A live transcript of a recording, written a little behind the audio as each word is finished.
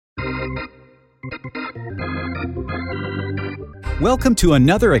Welcome to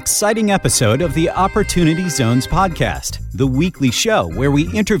another exciting episode of the Opportunity Zones podcast, the weekly show where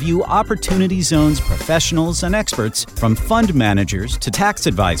we interview Opportunity Zones professionals and experts, from fund managers to tax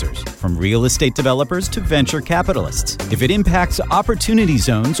advisors, from real estate developers to venture capitalists. If it impacts Opportunity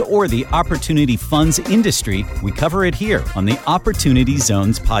Zones or the opportunity funds industry, we cover it here on the Opportunity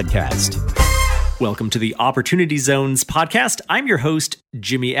Zones podcast. Welcome to the Opportunity Zones podcast. I'm your host,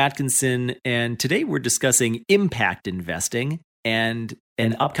 Jimmy Atkinson, and today we're discussing impact investing and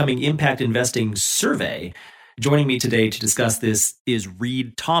an upcoming impact investing survey. Joining me today to discuss this is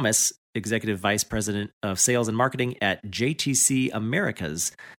Reed Thomas, Executive Vice President of Sales and Marketing at JTC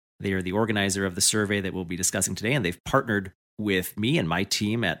Americas. They are the organizer of the survey that we'll be discussing today, and they've partnered with me and my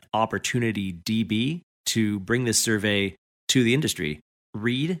team at Opportunity DB to bring this survey to the industry.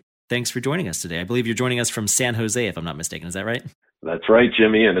 Reed, thanks for joining us today. I believe you're joining us from San Jose, if I'm not mistaken. Is that right? That's right,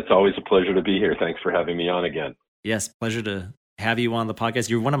 Jimmy, and it's always a pleasure to be here. Thanks for having me on again. Yes, pleasure to have you on the podcast.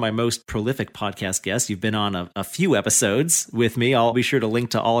 You're one of my most prolific podcast guests. You've been on a few episodes with me. I'll be sure to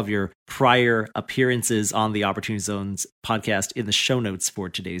link to all of your prior appearances on the Opportunity Zones podcast in the show notes for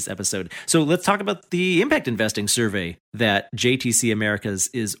today's episode. So let's talk about the impact investing survey that JTC Americas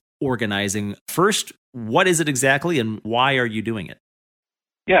is organizing. First, what is it exactly and why are you doing it?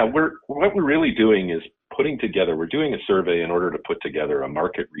 Yeah, what we're really doing is we're doing a survey in order to put together a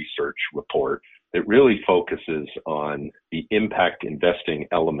market research report that really focuses on the impact investing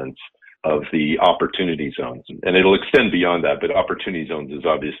elements of the Opportunity Zones. And it'll extend beyond that, but Opportunity Zones is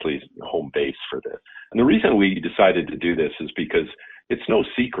obviously home base for this. And the reason we decided to do this is because it's no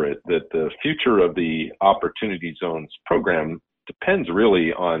secret that the future of the Opportunity Zones program depends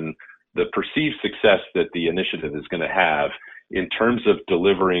really on the perceived success that the initiative is going to have in terms of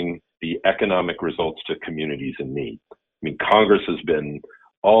delivering the economic results to communities in need. I mean, Congress has been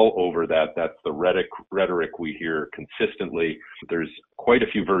all over that. That's the rhetoric we hear consistently. There's quite a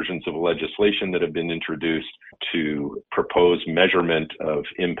few versions of legislation that have been introduced to propose measurement of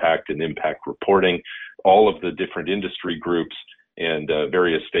impact and impact reporting. All of the different industry groups and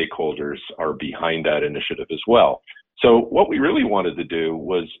various stakeholders are behind that initiative as well. So what we really wanted to do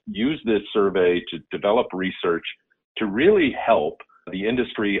was use this survey to develop research to really help the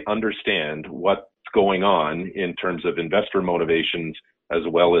industry understand what's going on in terms of investor motivations as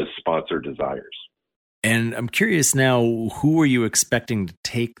well as sponsor desires. And I'm curious now, who are you expecting to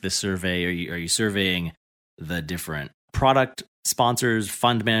take the survey? Are you surveying the different product sponsors,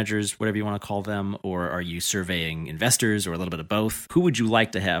 fund managers, whatever you want to call them, or are you surveying investors or a little bit of both? Who would you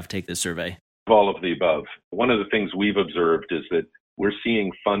like to have take this survey? All of the above. One of the things we've observed is that we're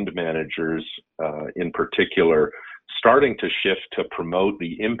seeing fund managers in particular starting to shift to promote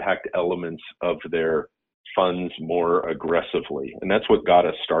the impact elements of their funds more aggressively. And that's what got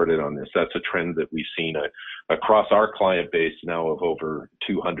us started on this. That's a trend that we've seen across our client base now of over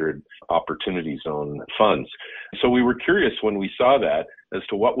 200 Opportunity Zone funds. So we were curious when we saw that as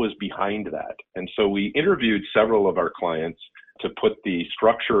to what was behind that. And so we interviewed several of our clients to put the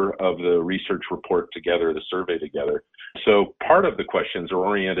structure of the research report together, the survey together. So part of the questions are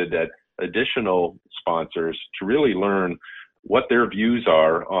oriented at additional sponsors to really learn what their views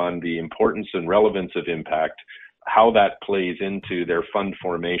are on the importance and relevance of impact, how that plays into their fund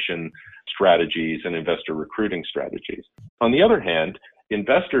formation strategies and investor recruiting strategies. On the other hand,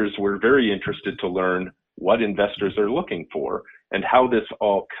 investors were very interested to learn what investors are looking for and how this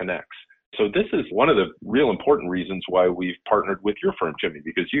all connects. So this is one of the real important reasons why we've partnered with your firm, Jimmy,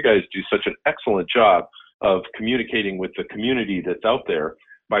 because you guys do such an excellent job of communicating with the community that's out there.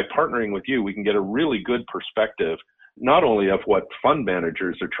 By partnering with you, we can get a really good perspective, not only of what fund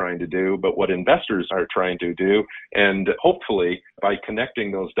managers are trying to do, but what investors are trying to do. And hopefully, by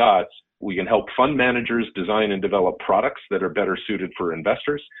connecting those dots, we can help fund managers design and develop products that are better suited for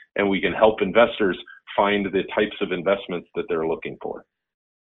investors, and we can help investors find the types of investments that they're looking for.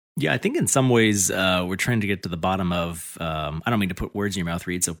 Yeah, I think in some ways we're trying to get to the bottom of, I don't mean to put words in your mouth,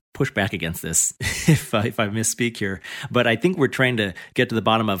 Reed, so push back against this if I misspeak here. But I think we're trying to get to the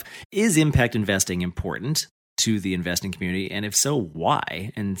bottom of, is impact investing important to the investing community? And if so,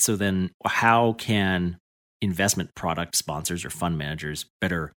 why? And so then how can investment product sponsors or fund managers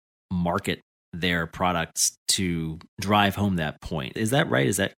better market their products to drive home that point? Is that right?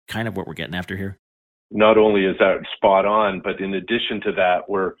 Is that kind of what we're getting after here? Not only is that spot on, but in addition to that,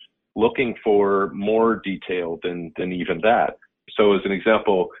 we're looking for more detail than even that. So as an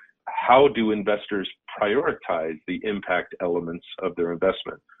example, how do investors prioritize the impact elements of their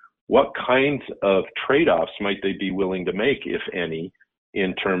investment? What kinds of trade-offs might they be willing to make, if any,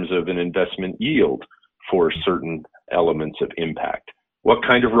 in terms of an investment yield for certain elements of impact? What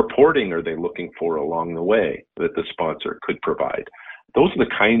kind of reporting are they looking for along the way that the sponsor could provide? Those are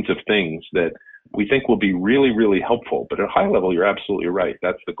the kinds of things that we think will be really, really helpful. But at a high level, you're absolutely right.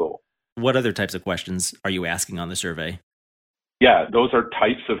 That's the goal. What other types of questions are you asking on the survey? Yeah, those are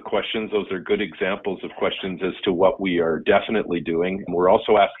types of questions. Those are good examples of questions as to what we are definitely doing. And we're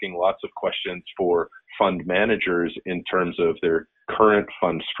also asking lots of questions for fund managers in terms of their current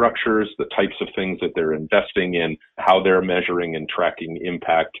fund structures, the types of things that they're investing in, how they're measuring and tracking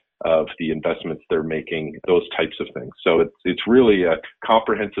impact of the investments they're making, those types of things. So it's really a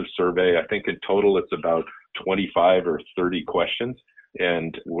comprehensive survey. I think in total it's about 25 or 30 questions.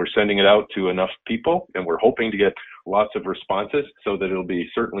 And we're sending it out to enough people, and we're hoping to get lots of responses so that it'll be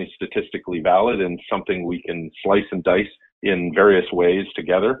certainly statistically valid and something we can slice and dice in various ways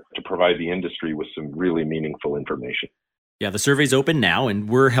together to provide the industry with some really meaningful information. Yeah, the survey's open now, and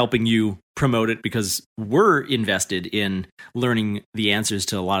we're helping you promote it because we're invested in learning the answers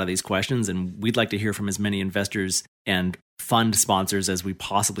to a lot of these questions, and we'd like to hear from as many investors and fund sponsors as we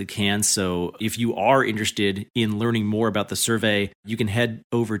possibly can. So if you are interested in learning more about the survey, you can head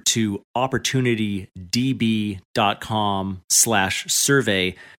over to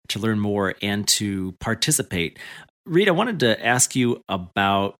opportunitydb.com/survey to learn more and to participate. Reed, I wanted to ask you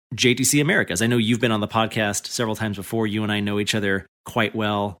about JTC Americas. I know you've been on the podcast several times before. You and I know each other quite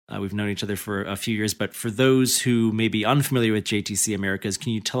well. We've known each other for a few years. But for those who may be unfamiliar with JTC Americas,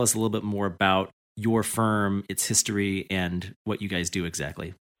 can you tell us a little bit more about your firm, its history, and what you guys do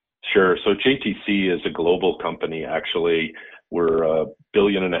exactly? Sure. So JTC is a global company, actually. We're a $1.5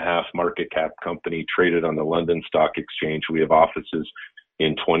 billion market cap company traded on the London Stock Exchange. We have offices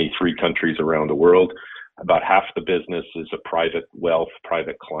in 23 countries around the world. About half the business is a private wealth,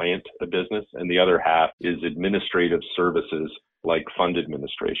 private client business, and the other half is administrative services like fund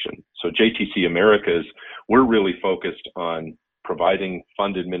administration. So JTC Americas, we're really focused on providing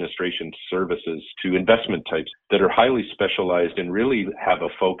fund administration services to investment types that are highly specialized and really have a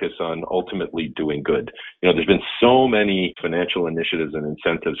focus on ultimately doing good. There's been so many financial initiatives and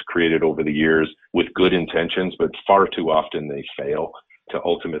incentives created over the years with good intentions, but far too often they fail to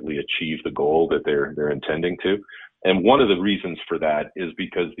ultimately achieve the goal that they're intending to. And one of the reasons for that is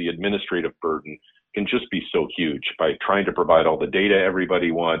because the administrative burden can just be so huge by trying to provide all the data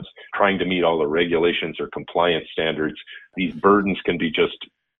everybody wants, trying to meet all the regulations or compliance standards. These burdens can be just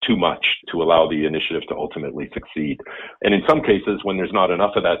too much to allow the initiative to ultimately succeed. And in some cases, when there's not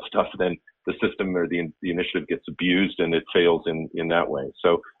enough of that stuff, then the system or the initiative gets abused and it fails in that way.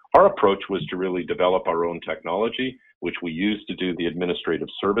 So our approach was to really develop our own technology, which we use to do the administrative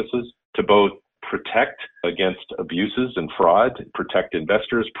services, to both protect against abuses and fraud, protect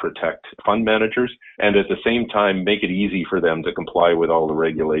investors, protect fund managers, and at the same time make it easy for them to comply with all the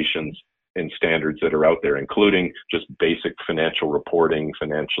regulations and standards that are out there, including just basic financial reporting,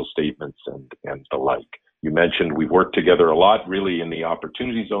 financial statements, and the like. You mentioned we've worked together a lot really in the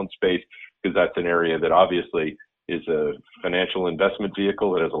opportunity zone space because that's an area that obviously is a financial investment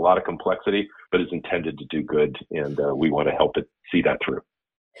vehicle that has a lot of complexity, but is intended to do good, and we want to help it see that through.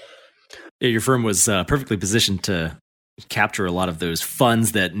 Yeah, your firm was perfectly positioned to capture a lot of those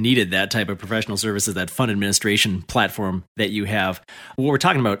funds that needed that type of professional services, that fund administration platform that you have. Well, we're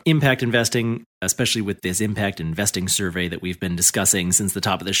talking about impact investing, especially with this impact investing survey that we've been discussing since the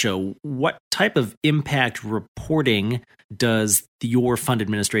top of the show. What type of impact reporting does your fund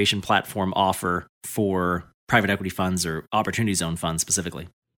administration platform offer for private equity funds or opportunity zone funds specifically?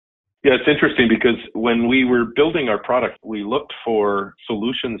 Yeah, it's interesting because when we were building our product, we looked for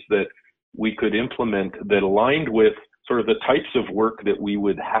solutions that we could implement that aligned with sort of the types of work that we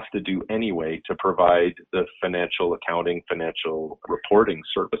would have to do anyway to provide the financial accounting, financial reporting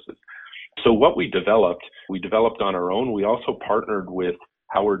services. So what we developed on our own. We also partnered with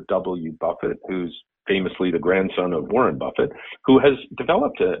Howard W. Buffett, who's famously the grandson of Warren Buffett, who has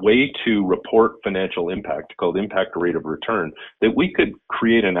developed a way to report financial impact called impact rate of return that we could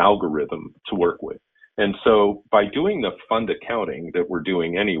create an algorithm to work with. And so by doing the fund accounting that we're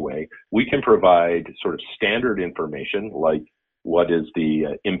doing anyway, we can provide sort of standard information like what is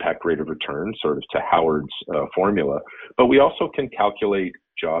the impact rate of return, sort of to Howard's formula. But we also can calculate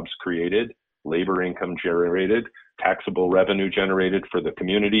jobs created, labor income generated, taxable revenue generated for the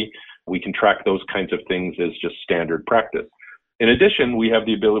community. We can track those kinds of things as just standard practice. In addition, we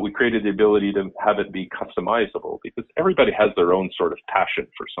created the ability to have it be customizable because everybody has their own sort of passion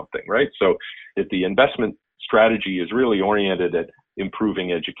for something, right? So if the investment strategy is really oriented at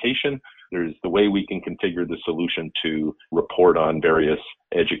improving education, there's the way we can configure the solution to report on various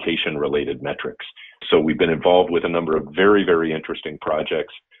education-related metrics. So we've been involved with a number of very, very interesting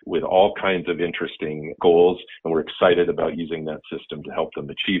projects with all kinds of interesting goals, and we're excited about using that system to help them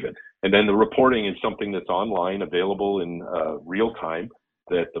achieve it. And then the reporting is something that's online, available in real time,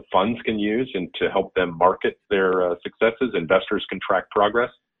 that the funds can use and to help them market their successes. Investors can track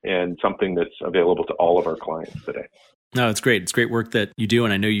progress, and something that's available to all of our clients today. No, it's great. It's great work that you do.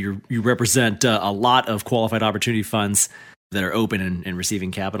 And I know you represent a lot of qualified opportunity funds that are open and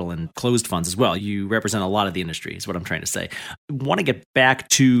receiving capital, and closed funds as well. You represent a lot of the industry is what I'm trying to say. I want to get back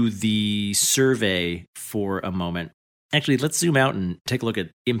to the survey for a moment. Actually, let's zoom out and take a look at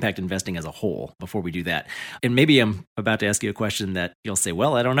impact investing as a whole before we do that. And maybe I'm about to ask you a question that you'll say,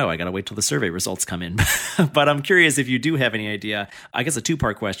 well, I don't know. I got to wait till the survey results come in. But I'm curious if you do have any idea. I guess a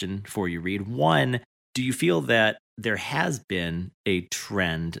two-part question for you, Reed. One, do you feel that there has been a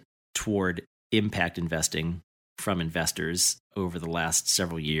trend toward impact investing from investors over the last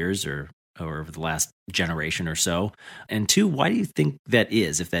several years or over the last generation or so? And two, why do you think that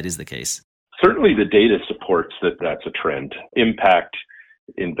is, if that is the case? Certainly the data supports that that's a trend. Impact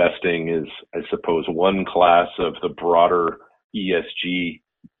investing is, I suppose, one class of the broader ESG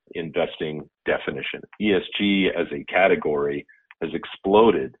investing definition. ESG as a category has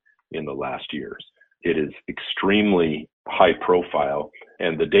exploded in the last years. It is extremely high profile,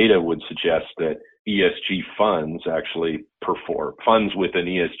 and the data would suggest that ESG funds actually perform. Funds with an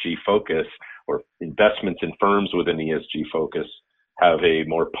ESG focus or investments in firms with an ESG focus have a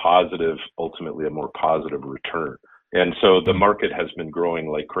more positive, ultimately a more positive return. And so the market has been growing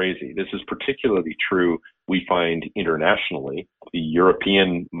like crazy. This is particularly true, we find, internationally. The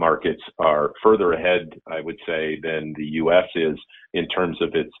European markets are further ahead, I would say, than the US is in terms of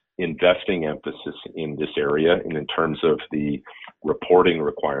its investing emphasis in this area and in terms of the reporting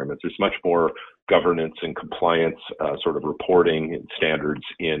requirements. There's much more governance and compliance sort of reporting standards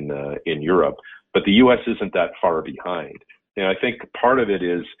in Europe, but the US isn't that far behind. And I think part of it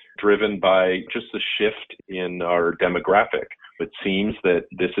is driven by just the shift in our demographic. It seems that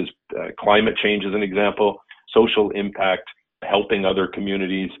this is climate change as an example, social impact, helping other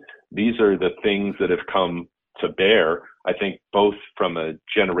communities. These are the things that have come to bear, I think, both from a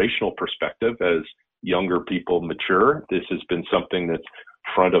generational perspective as younger people mature. This has been something that's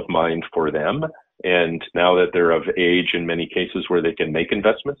front of mind for them. And now that they're of age in many cases where they can make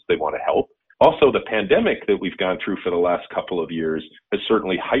investments, they want to help. Also, the pandemic that we've gone through for the last couple of years has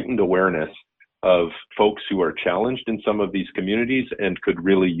certainly heightened awareness of folks who are challenged in some of these communities and could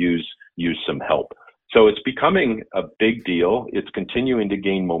really use some help. So it's becoming a big deal. It's continuing to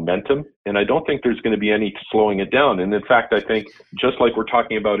gain momentum, and I don't think there's going to be any slowing it down. And in fact, I think just like we're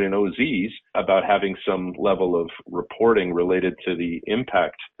talking about in OZs, about having some level of reporting related to the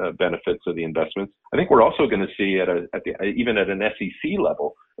impact benefits of the investments, I think we're also going to see even at an SEC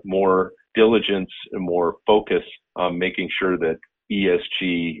level, more diligence and more focus on making sure that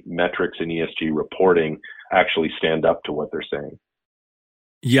ESG metrics and ESG reporting actually stand up to what they're saying.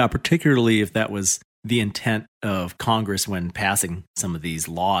 Yeah, particularly if that was the intent of Congress when passing some of these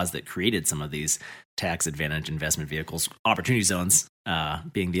laws that created some of these tax advantage investment vehicles, opportunity zones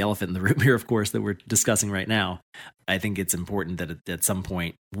being the elephant in the room here, of course, that we're discussing right now. I think it's important that at some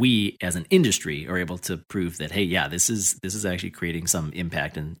point we as an industry are able to prove that, hey, yeah, this is actually creating some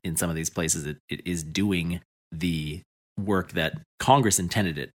impact in some of these places. It is doing the work that Congress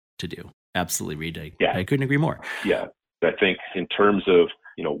intended it to do. Absolutely, Reed. I couldn't agree more. Yeah, I think in terms of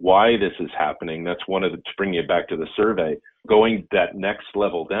why this is happening, that's one of to bring you back to the survey, going that next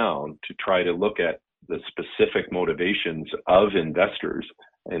level down to try to look at the specific motivations of investors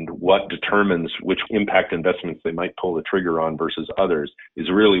and what determines which impact investments they might pull the trigger on versus others is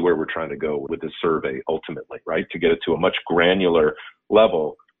really where we're trying to go with this survey ultimately, right? To get it to a much granular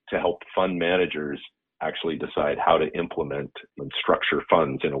level to help fund managers actually decide how to implement and structure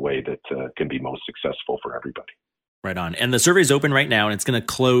funds in a way that can be most successful for everybody. Right on. And the survey is open right now, and it's going to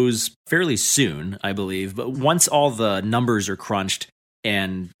close fairly soon, I believe. But once all the numbers are crunched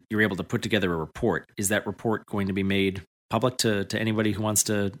and you're able to put together a report, is that report going to be made public to anybody who wants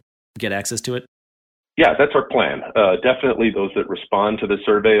to get access to it? Yeah, that's our plan. Definitely those that respond to the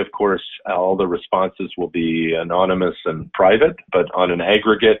survey, of course, all the responses will be anonymous and private, but on an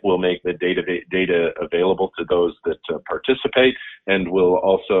aggregate, we'll make the data available to those that participate, and we'll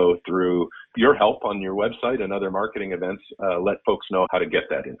also, through your help on your website and other marketing events, let folks know how to get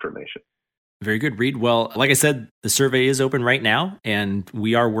that information. Very good, Reed. Well, like I said, the survey is open right now, and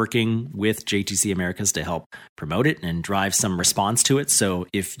we are working with JTC Americas to help promote it and drive some response to it. So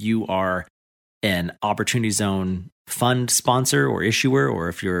if you are an Opportunity Zone fund sponsor or issuer, or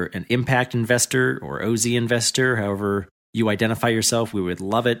if you're an impact investor or OZ investor, however you identify yourself, we would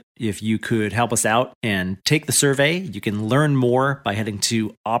love it if you could help us out and take the survey. You can learn more by heading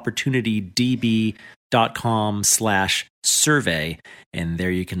to opportunitydb.com/survey. And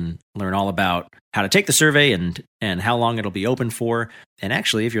there you can learn all about how to take the survey and how long it'll be open for. And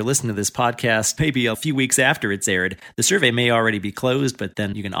actually, if you're listening to this podcast, maybe a few weeks after it's aired, the survey may already be closed, but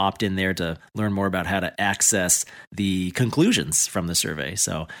then you can opt in there to learn more about how to access the conclusions from the survey.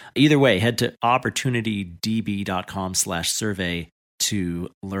 So either way, head to opportunitydb.com/survey to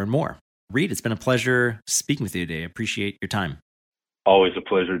learn more. Reed, it's been a pleasure speaking with you today. I appreciate your time. Always a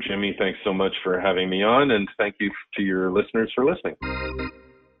pleasure, Jimmy. Thanks so much for having me on, and thank you to your listeners for listening.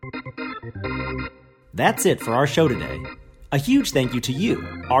 That's it for our show today. A huge thank you to you,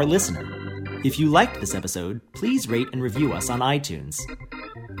 our listener. If you liked this episode, please rate and review us on iTunes.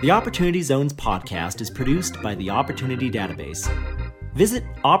 The Opportunity Zones podcast is produced by the Opportunity Database. Visit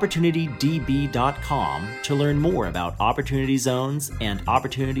opportunitydb.com to learn more about Opportunity Zones and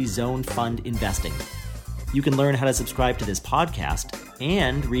Opportunity Zone Fund investing. You can learn how to subscribe to this podcast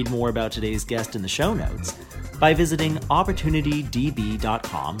and read more about today's guest in the show notes by visiting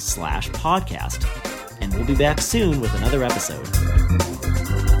opportunitydb.com/podcast. And we'll be back soon with another episode.